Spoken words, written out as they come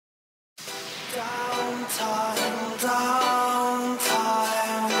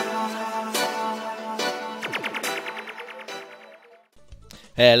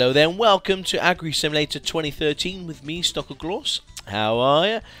Hello then, welcome to Agri Simulator 2013 with me, Stockoglaws. How are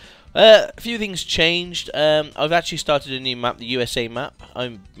you? A few things changed. I've actually started a new map, the USA map.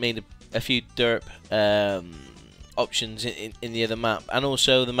 I made a few derp options in the other map, and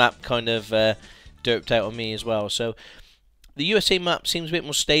also the map kind of derped out on me as well. So the USA map seems a bit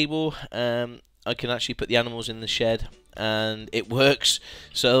more stable. I can actually put the animals in the shed, and it works.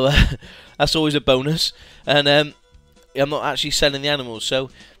 So that's always a bonus. And I'm not actually selling the animals, so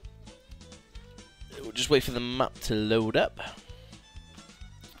we'll just wait for the map to load up.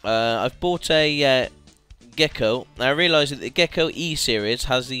 I've bought a gecko. Now I realise that the Gecko E series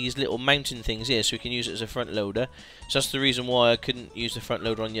has these little mountain things here, so we can use it as a front loader. So that's the reason why I couldn't use the front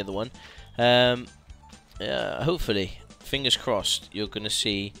loader on the other one. Hopefully, fingers crossed, you're going to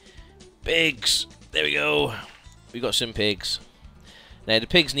see pigs. There we go. We got some pigs. Now the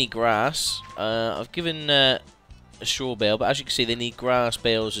pigs need grass. I've given a straw bale, but as you can see they need grass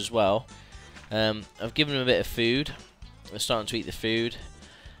bales as well. I've given them a bit of food. They're starting to eat the food,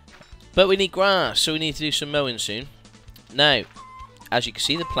 but we need grass, so we need to do some mowing soon. Now as you can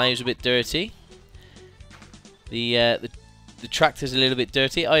see, the plough's a bit dirty. The tractor's a little bit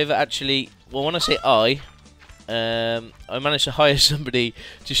dirty. I've actually, well, when I say I managed to hire somebody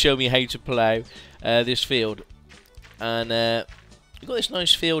to show me how to plough this field, and we've got this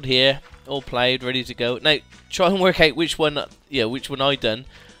nice field here, all ploughed, ready to go. Now try and work out which one I done,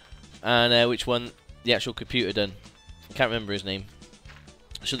 and which one the actual computer done. I can't remember his name.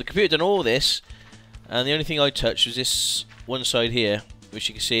 So the computer done all this, and the only thing I touched was this one side here, which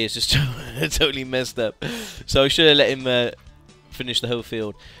you can see is just totally messed up. So I should have let him finish the whole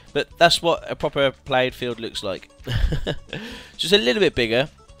field. But that's what a proper ploughed field looks like. Just a little bit bigger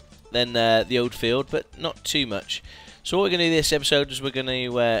than the old field, but not too much. So what we're going to do this episode is we're going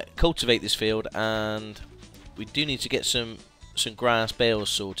to cultivate this field, and we do need to get some grass bales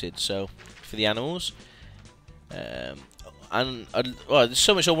sorted, so for the animals. Well, there's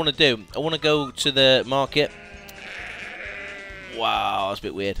so much I want to do. I want to go to the market. Wow, that's a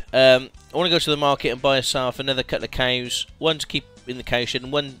bit weird. I want to go to the market and buy myself another couple of cows. One to keep in the cow shed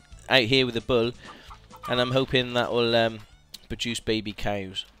and one out here with the bull. And I'm hoping that will produce baby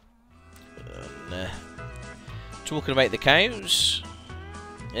cows. Talking about the cows,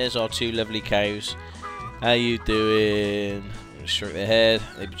 here's our two lovely cows. How you doing? Stroke their head.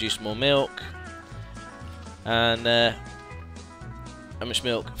 They produce more milk. And how much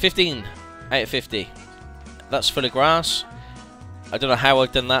milk? 15 out of 50. That's full of grass. I don't know how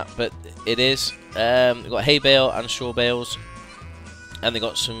I've done that, but it is. We've got hay bale and straw bales, and they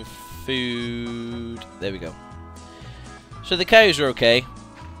got some food. There we go. So the cows are okay.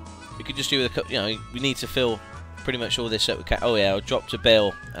 We could just do with we need to fill pretty much all this up with cows. Oh yeah, I dropped a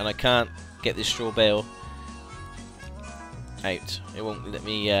bale, and I can't get this straw bale out. It won't let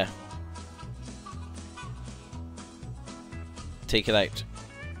me take it out.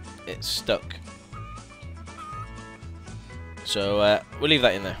 It's stuck. So we'll leave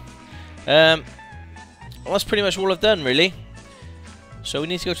that in there. Well, that's pretty much all I've done, really. So we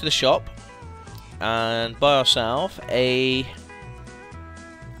need to go to the shop and buy ourselves a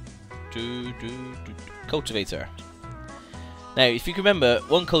cultivator. Now, if you can remember,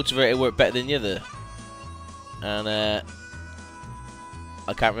 one cultivator worked better than the other, and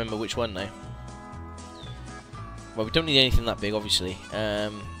I can't remember which one now. Well, we don't need anything that big, obviously.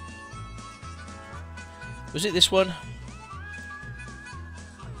 Was it this one?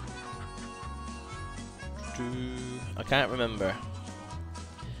 I can't remember.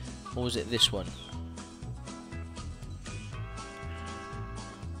 Or was it this one?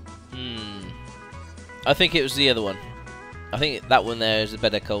 I think it was the other one. I think that one there is the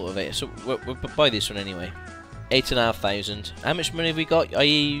better cultivator. So we'll buy this one anyway. 8,500. How much money have we got?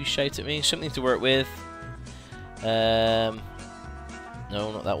 You shout at me. Something to work with. No,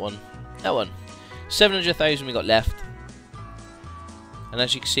 not that one. That one. 700,000 we got left. And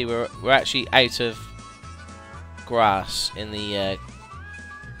as you can see, we're actually out of grass in the.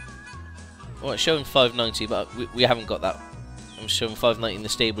 Well, it's showing 590, but we haven't got that. I'm showing 590 in the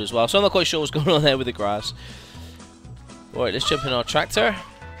stable as well, so I'm not quite sure what's going on there with the grass. Alright, let's jump in our tractor.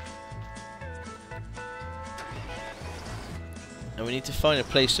 And we need to find a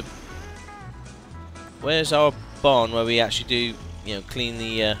place to... Where's our barn where we actually do, clean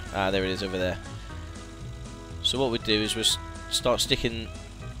the... there it is over there. So what we'll do is we'll start sticking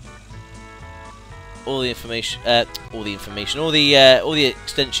all the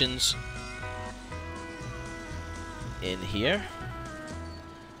extensions in here.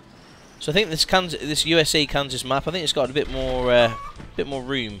 So I think this USA Kansas map, I think it's got a bit more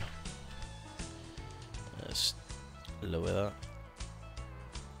room. Let's lower that.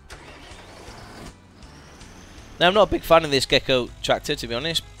 Now, I'm not a big fan of this Gecko tractor, to be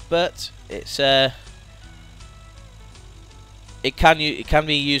honest, but it's it can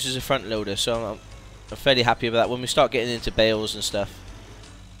be used as a front loader, so I'm fairly happy with that. When we start getting into bales and stuff,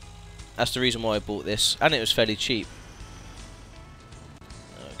 that's the reason why I bought this, and it was fairly cheap.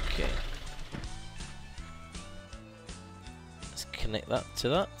 Okay, let's connect that to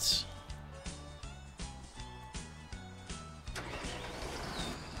that.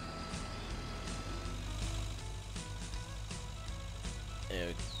 There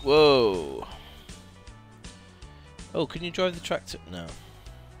we go. Whoa! Oh, can you drive the tractor? No.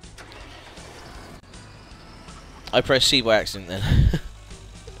 I pressed C by accident then.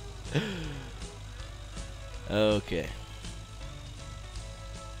 Okay.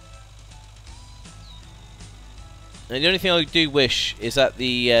 Now, the only thing I do wish is that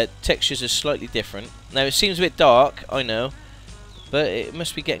the textures are slightly different. Now, it seems a bit dark, I know, but it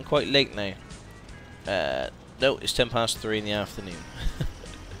must be getting quite late now. No, it's 3:10 in the afternoon.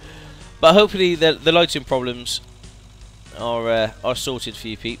 But hopefully the lighting problems are sorted for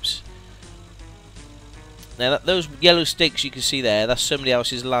you peeps. Now those yellow stakes you can see there, that's somebody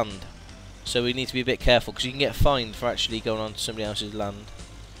else's land, so we need to be a bit careful because you can get fined for actually going on to somebody else's land.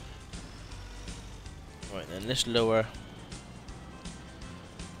 Right then, let's lower.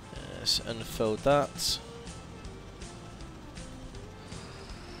 Let's unfold that,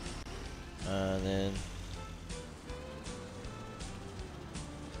 and then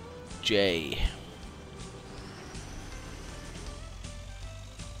J.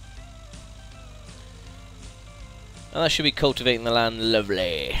 And that should be cultivating the land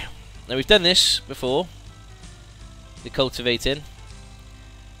lovely. Now we've done this before, the cultivating,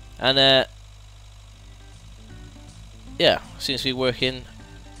 and yeah, seems to be working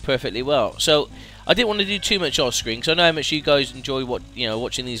perfectly well. So I didn't want to do too much off screen because I know how much you guys enjoy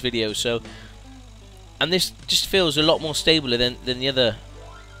watching these videos. So, and this just feels a lot more stable than the other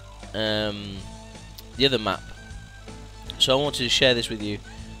map. So I wanted to share this with you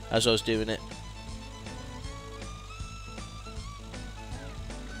as I was doing it.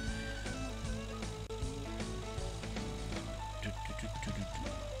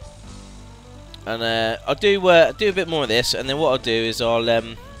 And I'll do a bit more of this, and then what I'll do is I'll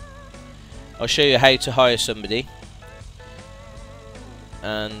show you how to hire somebody,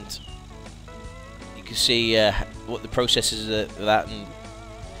 and you can see what the process is of that, and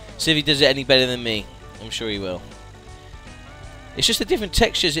see if he does it any better than me. I'm sure he will. It's just the different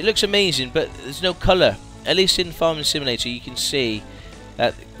textures. It looks amazing, but there's no colour. At least in Farming Simulator, you can see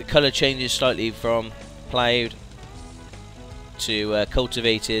that the colour changes slightly from ploughed to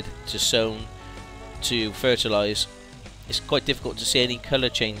cultivated to sown to fertilise. It's quite difficult to see any colour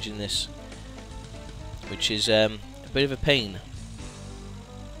change in this, which is a bit of a pain.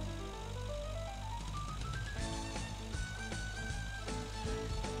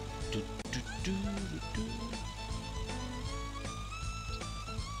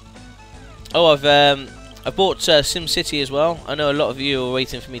 Oh, I've bought SimCity as well. I know a lot of you are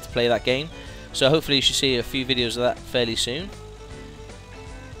waiting for me to play that game, so hopefully you should see a few videos of that fairly soon.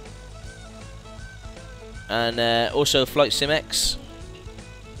 And also Flight Sim X.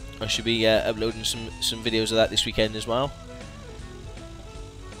 I should be uploading some videos of that this weekend as well.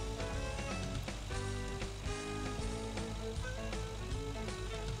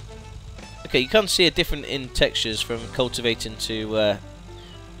 Okay, you can see a different in textures from cultivating to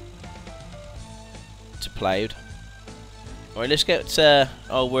ploughed. Alright, let's get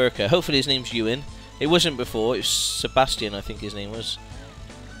our worker. Hopefully his name's Ewan. It wasn't before, it was Sebastian, I think his name was.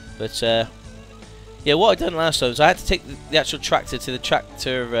 But yeah, what I done last time was I had to take the actual tractor to the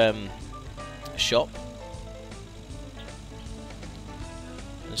tractor shop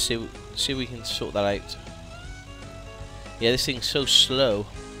and see if we can sort that out. Yeah, this thing's so slow.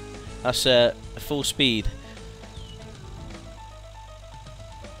 That's full speed.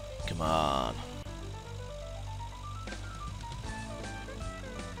 Come on.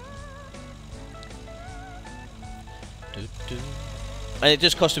 And it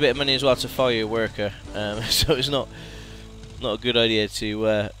does cost a bit of money as well to fire your worker, so it's not a good idea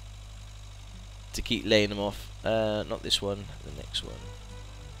to keep laying them off. Not this one, the next one.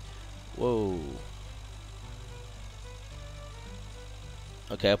 Whoa.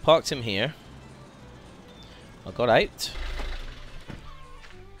 Okay, I parked him here. I got out,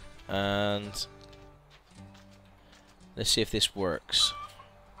 and let's see if this works.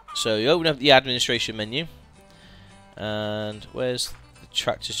 So you open up the administration menu, and where's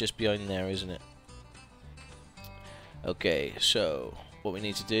tractor's just behind there, isn't it? Okay, so what we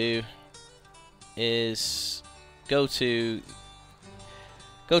need to do is go to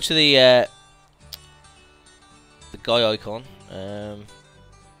the guy icon. Don't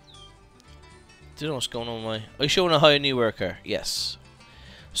know what's going on with my... Are you showing a hire new worker? Yes.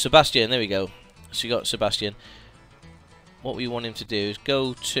 Sebastian, there we go. So you got Sebastian. What we want him to do is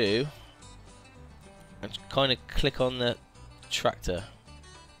go to... and kind of click on the tractor.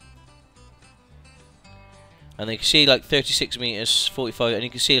 And you can see like 36 meters, 45, and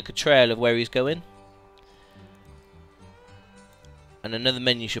you can see like a trail of where he's going. And another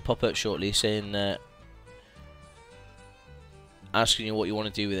menu should pop up shortly saying, asking you what you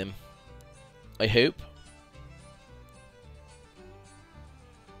want to do with him. I hope.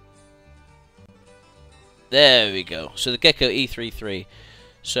 There we go. So the Gecko E33.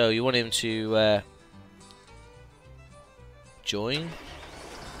 So you want him to join.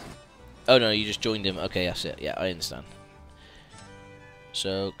 Oh no, you just joined him. Okay, that's it. Yeah, I understand.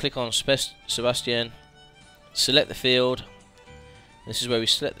 So click on Sebastian. Select the field. This is where we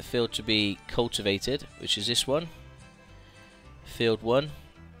select the field to be cultivated, which is this one. Field 1.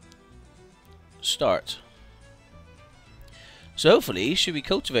 Start. So hopefully he should be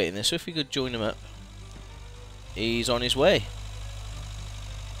cultivating this. So if we could join him up, he's on his way.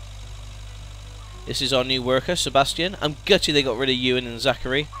 This is our new worker, Sebastian. I'm gutted they got rid of Ewan and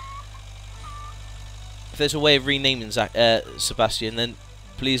Zachary. If there's a way of renaming Sebastian, then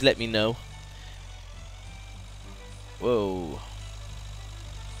please let me know. Whoa.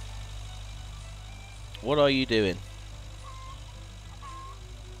 What are you doing?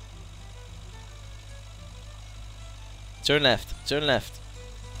 Turn left. Turn left.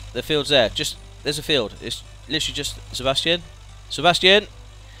 The field's there. There's a field. It's literally just Sebastian. Sebastian!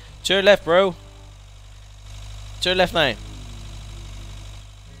 Turn left, bro. Turn left now.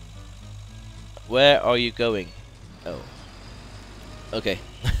 Where are you going? Oh. Okay.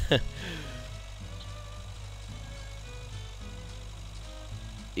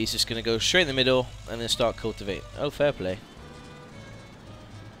 He's just going to go straight in the middle and then start cultivating. Oh, fair play.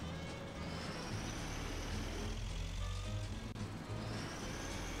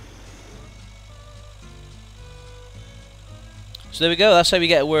 So there we go. That's how we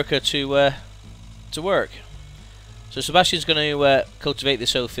get a worker to work. So Sebastian's going to cultivate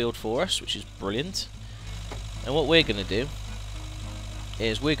this whole field for us, which is brilliant. And what we're going to do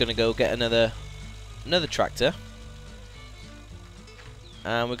is we're going to go get another tractor,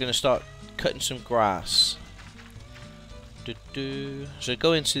 and we're going to start cutting some grass. So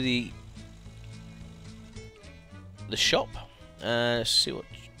go into the shop. See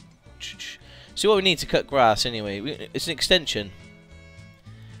what we need to cut grass. Anyway, it's an extension,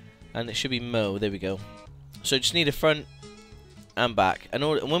 and it should be mow. There we go. So just need a front and back. And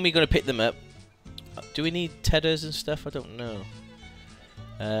when we're going to pick them up, do we need tethers and stuff? I don't know.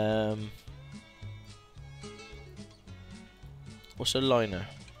 What's a liner?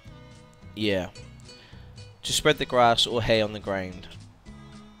 Yeah. Just spread the grass or hay on the ground.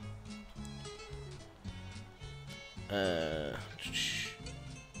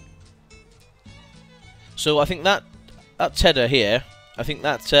 So I think that tether here, I think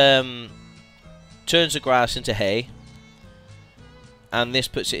that turns the grass into hay, and this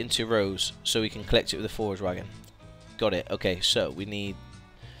puts it into rows, so we can collect it with a forage wagon. Got it. Okay, so we need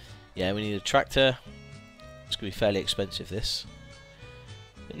a tractor. It's gonna be fairly expensive. This.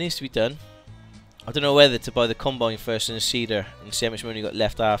 It needs to be done. I don't know whether to buy the combine first and a seeder and see how much money we got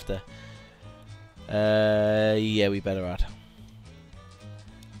left after. Yeah, we better add.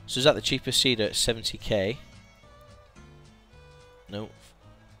 So is that the cheapest seeder at 70k? No.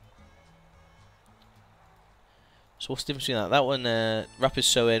 So what's the difference between that? That one, rapid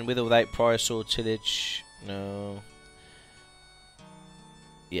sowing with or without prior soil tillage. No.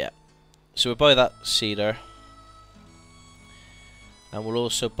 Yeah. So we'll buy that seeder. And we'll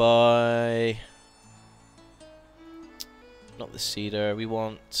also buy... not the seeder. We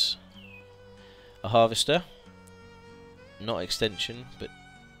want a harvester. Not extension, but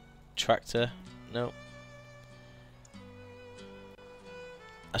tractor. No.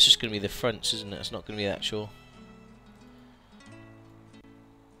 That's just going to be the fronts, isn't it? It's not going to be the actual...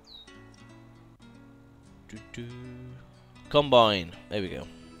 Combine. There we go.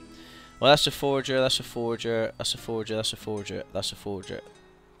 Well, that's a forager, that's a forager, that's a forager, that's a forager, that's a forager.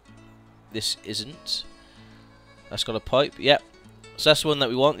 This isn't. That's got a pipe, yep. So that's the one that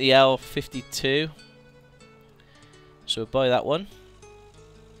we want, the L52. So we'll buy that one.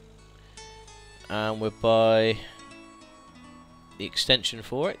 And we'll buy the extension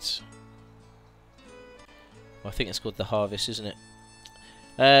for it. Well, I think it's called the harvest, isn't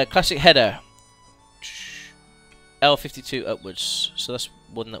it? Classic header. L52 upwards. So that's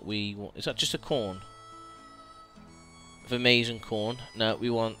one that we want. Is that just a corn? Of amazing corn. No, we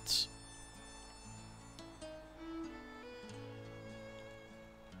want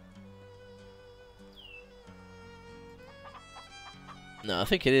No, I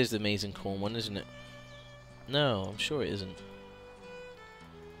think it is the maize and corn one, isn't it? No, I'm sure it isn't.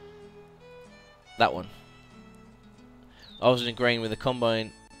 That one. I was in a grain with a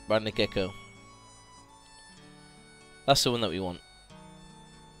combine branded gecko. That's the one that we want.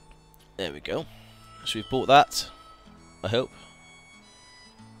 There we go. So we've bought that, I hope.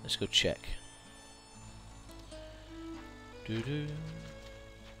 Let's go check. Doo-doo.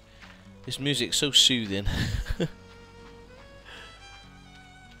 This music's so soothing.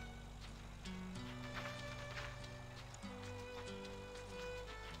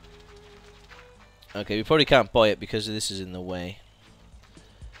 Okay, we probably can't buy it because this is in the way.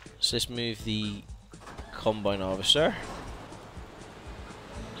 So let's move the combine harvester.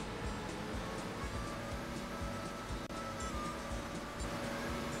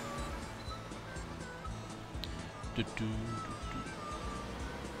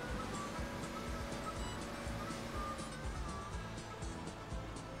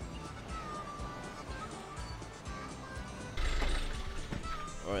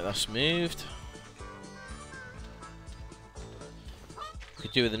 Alright, that's moved.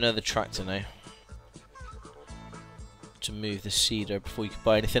 Could do with another tractor now to move the seeder before you can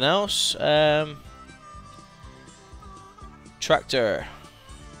buy anything else. Tractor.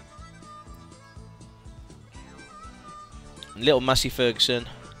 Little Massey Ferguson,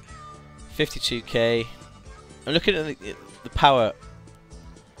 52k. I'm looking at the power.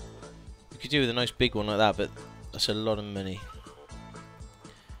 You could do with a nice big one like that, but that's a lot of money.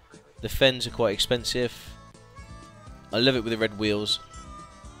 The fens are quite expensive. I love it with the red wheels.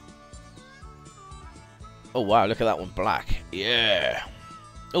 Oh wow, look at that one, black. Yeah.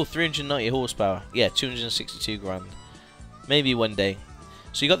 Oh, 390 horsepower. Yeah, 262 grand. Maybe one day.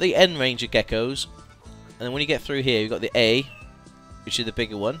 So you got the N range of geckos. And then when you get through here, you've got the A, which is the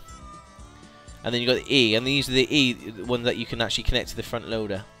bigger one. And then you've got the E, and these are the E, the ones that you can actually connect to the front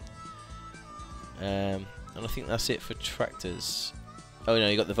loader. And I think that's it for tractors. Oh no,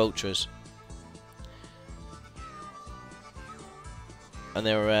 you got the Vultures. And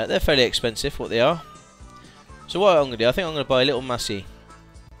they're fairly expensive, what they are. So what I'm going to do, I think I'm going to buy a little Massey.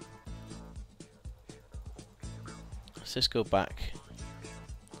 Let's just go back.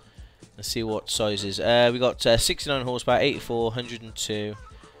 Let's see what sizes. We got 69 horsepower, 84, 102,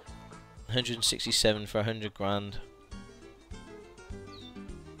 167 for 100 grand.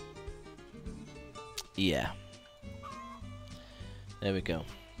 Yeah. There we go.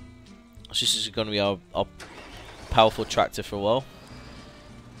 So this is going to be our powerful tractor for a while.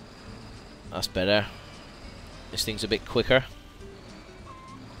 That's better. This thing's a bit quicker.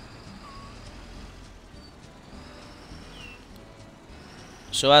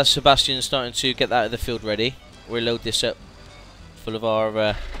 So as Sebastian's starting to get that of the field ready, we'll load this up full of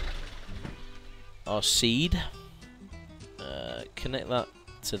our seed. Connect that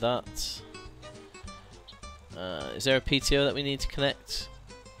to that. Is there a PTO that we need to connect?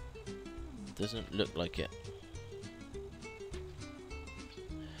 Doesn't look like it.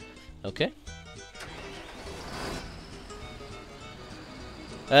 Okay.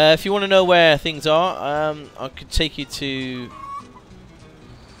 If you want to know where things are, I could take you to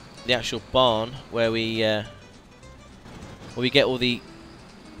the actual barn where we get all the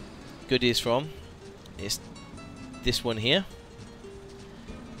goodies from. It's this one here.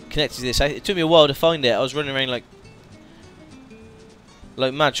 Connected to this. It took me a while to find it. I was running around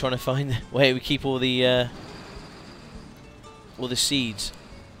like mad trying to find where we keep all the seeds.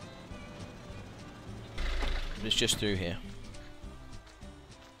 But it's just through here.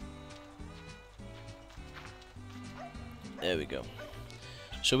 There we go.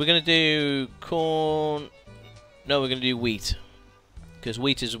 So we're going to do corn. No, we're going to do wheat. Because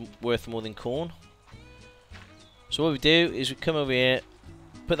wheat is worth more than corn. So what we do is we come over here,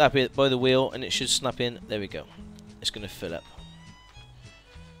 put that bit by the wheel, and it should snap in. There we go. It's going to fill up.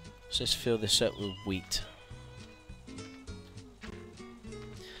 So let's fill this up with wheat.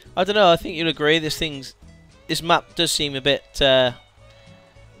 I don't know, I think you'll agree, this map does seem a bit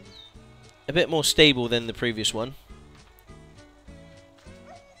more stable than the previous one.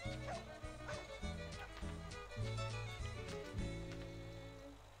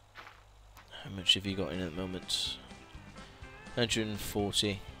 How much have you got in at the moment?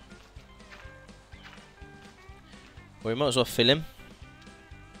 140. Well, we might as well fill him.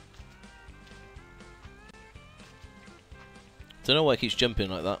 Don't know why it keeps jumping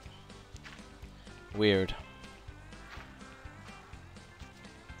like that. Weird.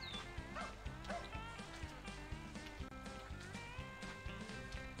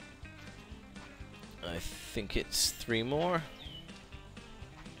 I think it's 3 more.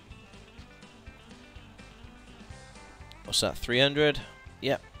 What's that, 300?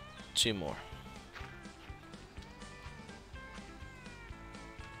 Yep, 2 more.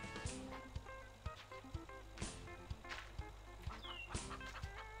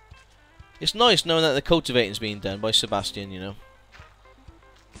 It's nice knowing that the cultivating's being done by Sebastian, you know.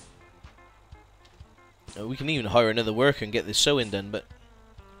 We can even hire another worker and get this sowing done, but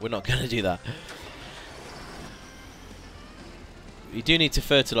we're not going to do that. We do need to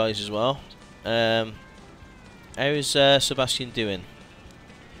fertilise as well. How is Sebastian doing?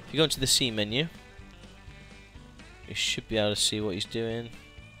 If you go into the C menu, you should be able to see what he's doing.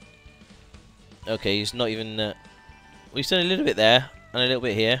 Okay, he's not even... well, he's done a little bit there, and a little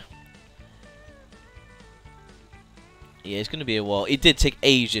bit here. Yeah, it's going to be a while. It did take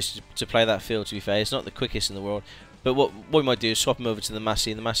ages to play that field, to be fair. It's not the quickest in the world. But what we might do is swap him over to the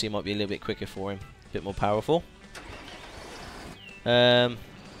Massey, and the Massey might be a little bit quicker for him. A bit more powerful. Right,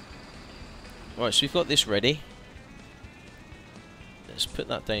 so we've got this ready. Let's put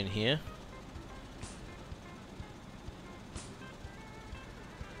that down here.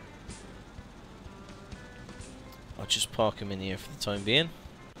 I'll just park him in here for the time being.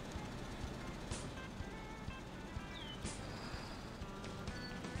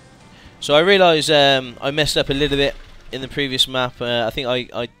 So I realise I messed up a little bit in the previous map. I think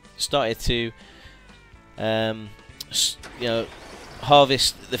I started to you know,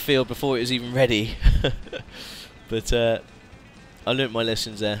 harvest the field before it was even ready. But I learnt my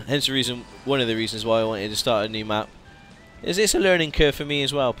lessons there. Hence the reason, one of the reasons why I wanted to start a new map. Is it's a learning curve for me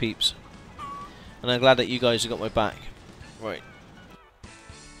as well, peeps. And I'm glad that you guys have got my back. Right.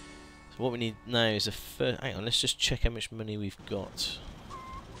 So what we need now is a hang on, let's just check how much money we've got.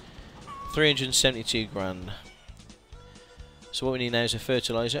 372 grand. So what we need now is a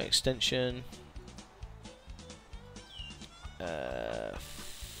fertilizer extension.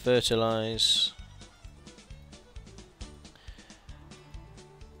 Fertilize.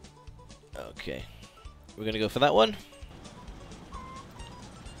 Okay, we're gonna go for that one.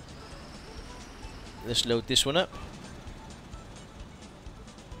 Let's load this one up.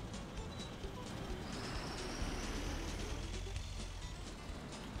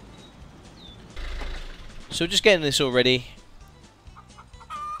 So just getting this all ready.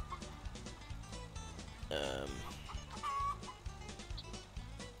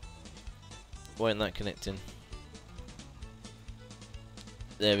 Why isn't that connecting?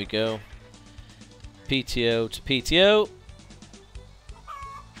 There we go. PTO to PTO.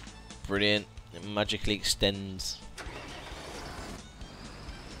 Brilliant. It magically extends.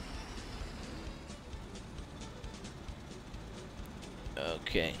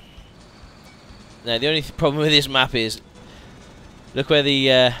 Okay. Now the only problem with this map is, look where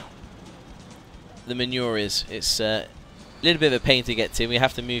the manure is. It's a little bit of a pain to get to. We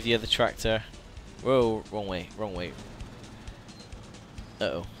have to move the other tractor. Whoa, wrong way, wrong way.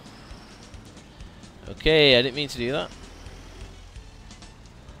 Uh-oh. Okay, I didn't mean to do that.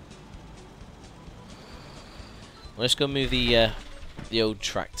 Well, let's go move the old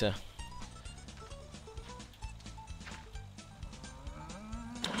tractor.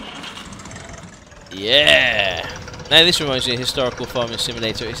 Yeah! Now this reminds me of Historical Farming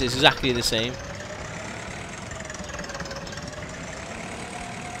Simulator. It's exactly the same.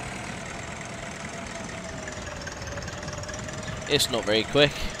 It's not very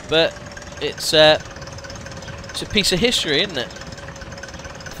quick, but it's a piece of history, isn't it?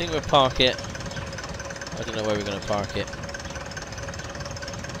 I think we'll park it. I don't know where we're going to park it.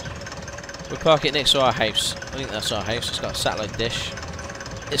 We'll park it next to our house. I think that's our house. It's got a satellite dish.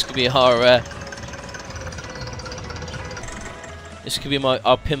 This could be our this could be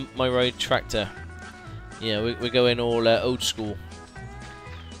our pimp my ride tractor. Yeah, we're going all old school.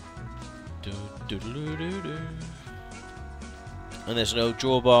 And there's no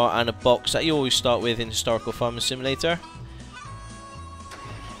drawbar and a box that you always start with in Historical Farming Simulator.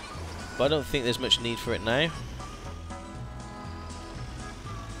 But I don't think there's much need for it now.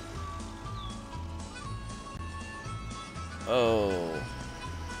 Oh.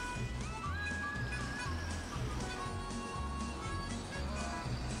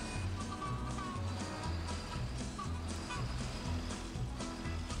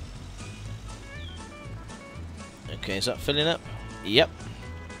 Okay, is that filling up? Yep.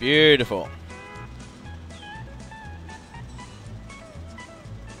 Beautiful.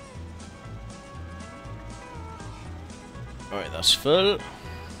 Alright, that's full.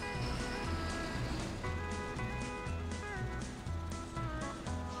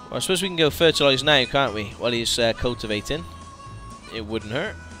 Well, I suppose we can go fertilise now, can't we? While he's cultivating. It wouldn't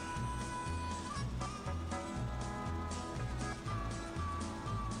hurt.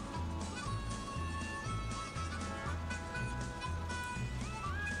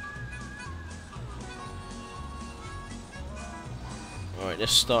 Alright,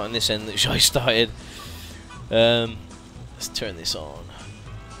 let's start on this end that I started. Let's turn this on.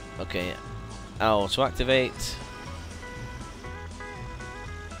 Okay, owl to activate.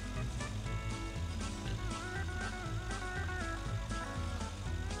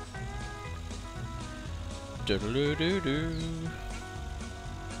 Do-do-do-do-do.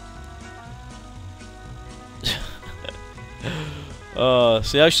 Oh,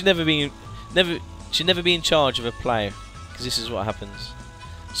 see, I should never be in charge of a plough, because this is what happens.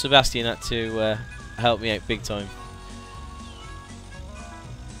 Sebastian had to help me out big time.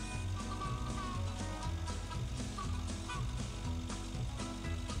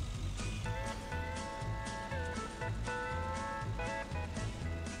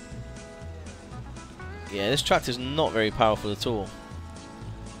 Yeah, this tractor's not very powerful at all.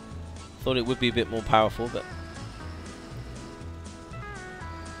 Thought it would be a bit more powerful, but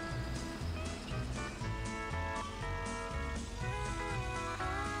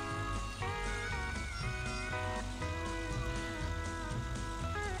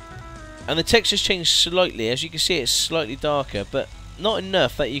and the texture's changed slightly. As you can see, it's slightly darker, but not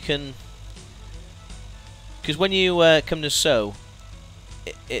enough that you can. Because when you come to sow,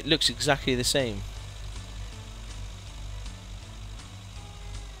 it looks exactly the same.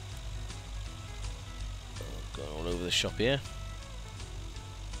 Going all over the shop here.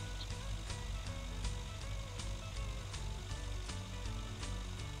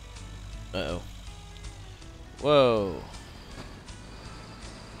 Uh-oh. Whoa.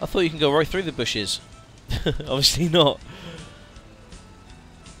 I thought you can go right through the bushes. Obviously not.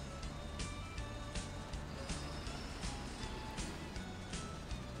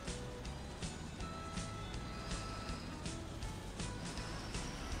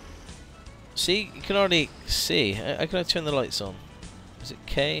 See, you can already see. How can I turn the lights on? Is it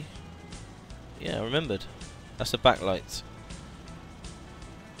K? Yeah, I remembered. That's the back light.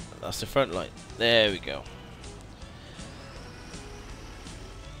 That's the front light. There we go.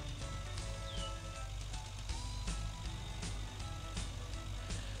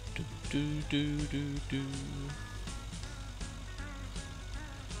 Do do do do.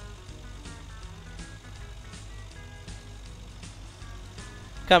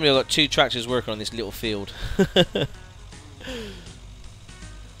 Can't believe I've got 2 tractors working on this little field.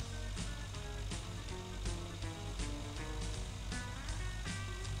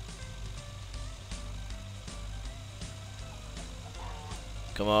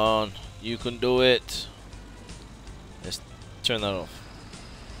 Come on, you can do it. Let's turn that off.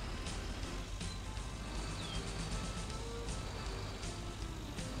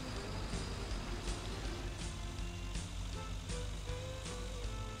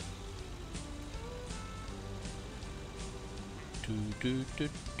 Do, do,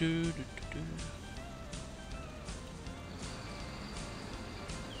 do, do, do.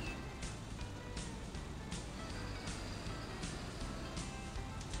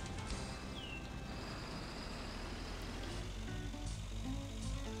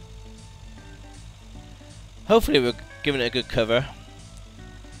 Hopefully we're giving it a good cover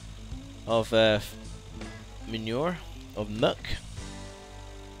of manure, of muck.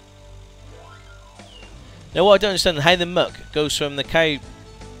 Now what I don't understand is how the muck goes from the cow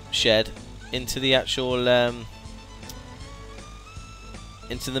shed into the actual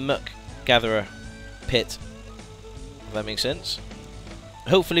into the muck gatherer pit. If that makes sense.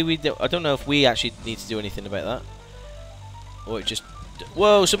 Hopefully we do. I don't know if we actually need to do anything about that, or it just.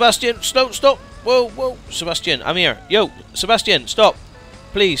 Whoa, Sebastian! Stop! Stop! Whoa! Whoa! Sebastian, I'm here. Yo, Sebastian, stop!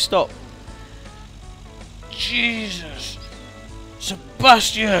 Please stop! Jesus,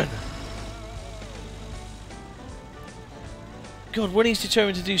 Sebastian! God, when he's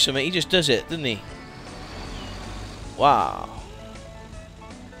determined to do something, he just does it, doesn't he? Wow.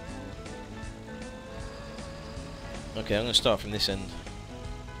 Okay, I'm going to start from this end.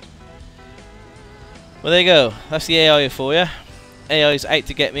 Well, there you go. That's the AI for you. AI is out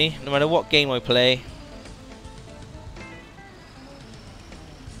to get me, no matter what game I play.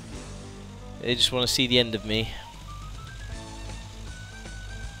 They just want to see the end of me.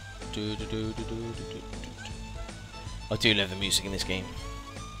 I do love the music in this game.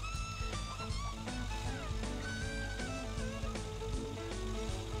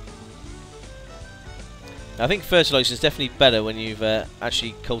 I think fertilizer is definitely better when you've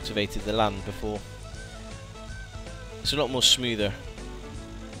actually cultivated the land before. It's a lot more smoother.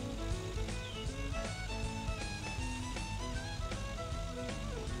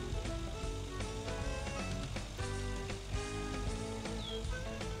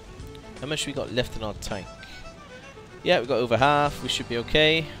 How much we got left in our tank? Yeah, we've got over half. We should be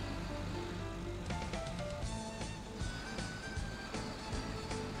okay.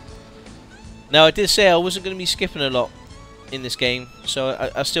 Now, I did say I wasn't going to be skipping a lot in this game,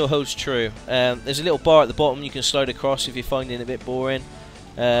 so I still holds true. There's a little bar at the bottom you can slide across if you're finding it a bit boring.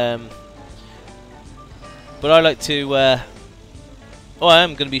 But I like to... I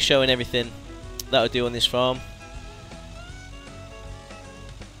am going to be showing everything that I do on this farm.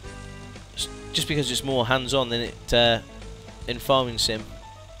 Just because it's more hands-on than it in Farming Sim.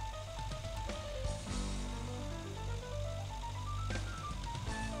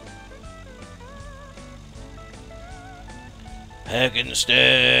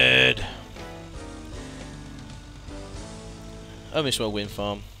 Haggenstead. I miss my wind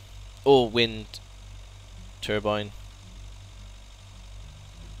farm. Or wind turbine.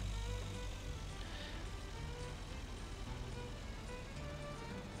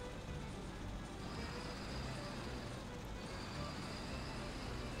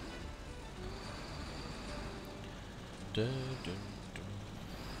 Dun, dun.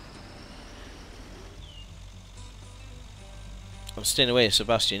 I'm staying away from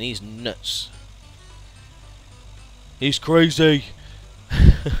Sebastian, he's nuts. He's crazy.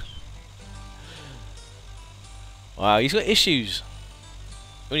 Wow, he's got issues.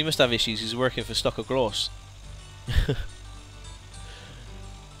 Well, he must have issues, he's working for Stockoglaws.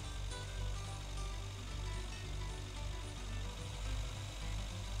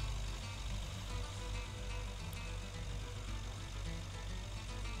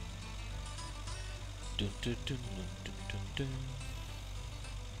 Dun, dun, dun, dun, dun, dun.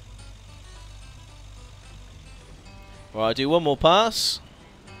 Right, I'll do one more pass.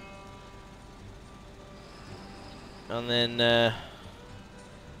 And then I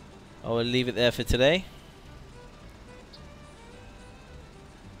will leave it there for today.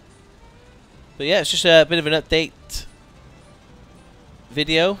 But yeah, it's just a bit of an update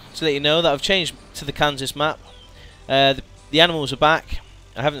video to let you know that I've changed to the Kansas map. The animals are back.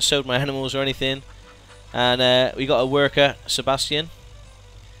 I haven't sowed my animals or anything. And we got a worker, Sebastian.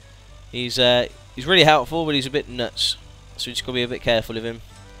 He's really helpful, but he's a bit nuts. So we just gotta be a bit careful of him.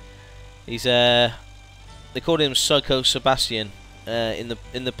 He's they called him Psycho Sebastian in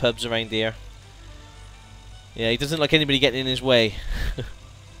the pubs around here. Yeah, he doesn't like anybody getting in his way.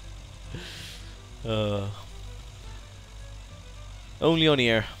 Only on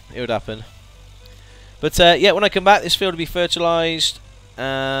here it would happen. But yeah, when I come back, this field will be fertilised,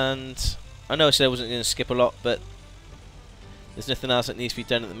 and I know I said I wasn't going to skip a lot, but there's nothing else that needs to be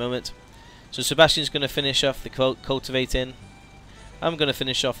done at the moment. So Sebastian's going to finish off the cultivating. I'm going to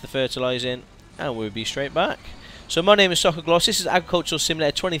finish off the fertilising, and we'll be straight back. So my name is Stockoglaws. This is Agricultural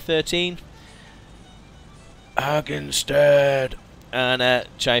Simulator 2013. Haggenstead. And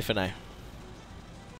ciao for now.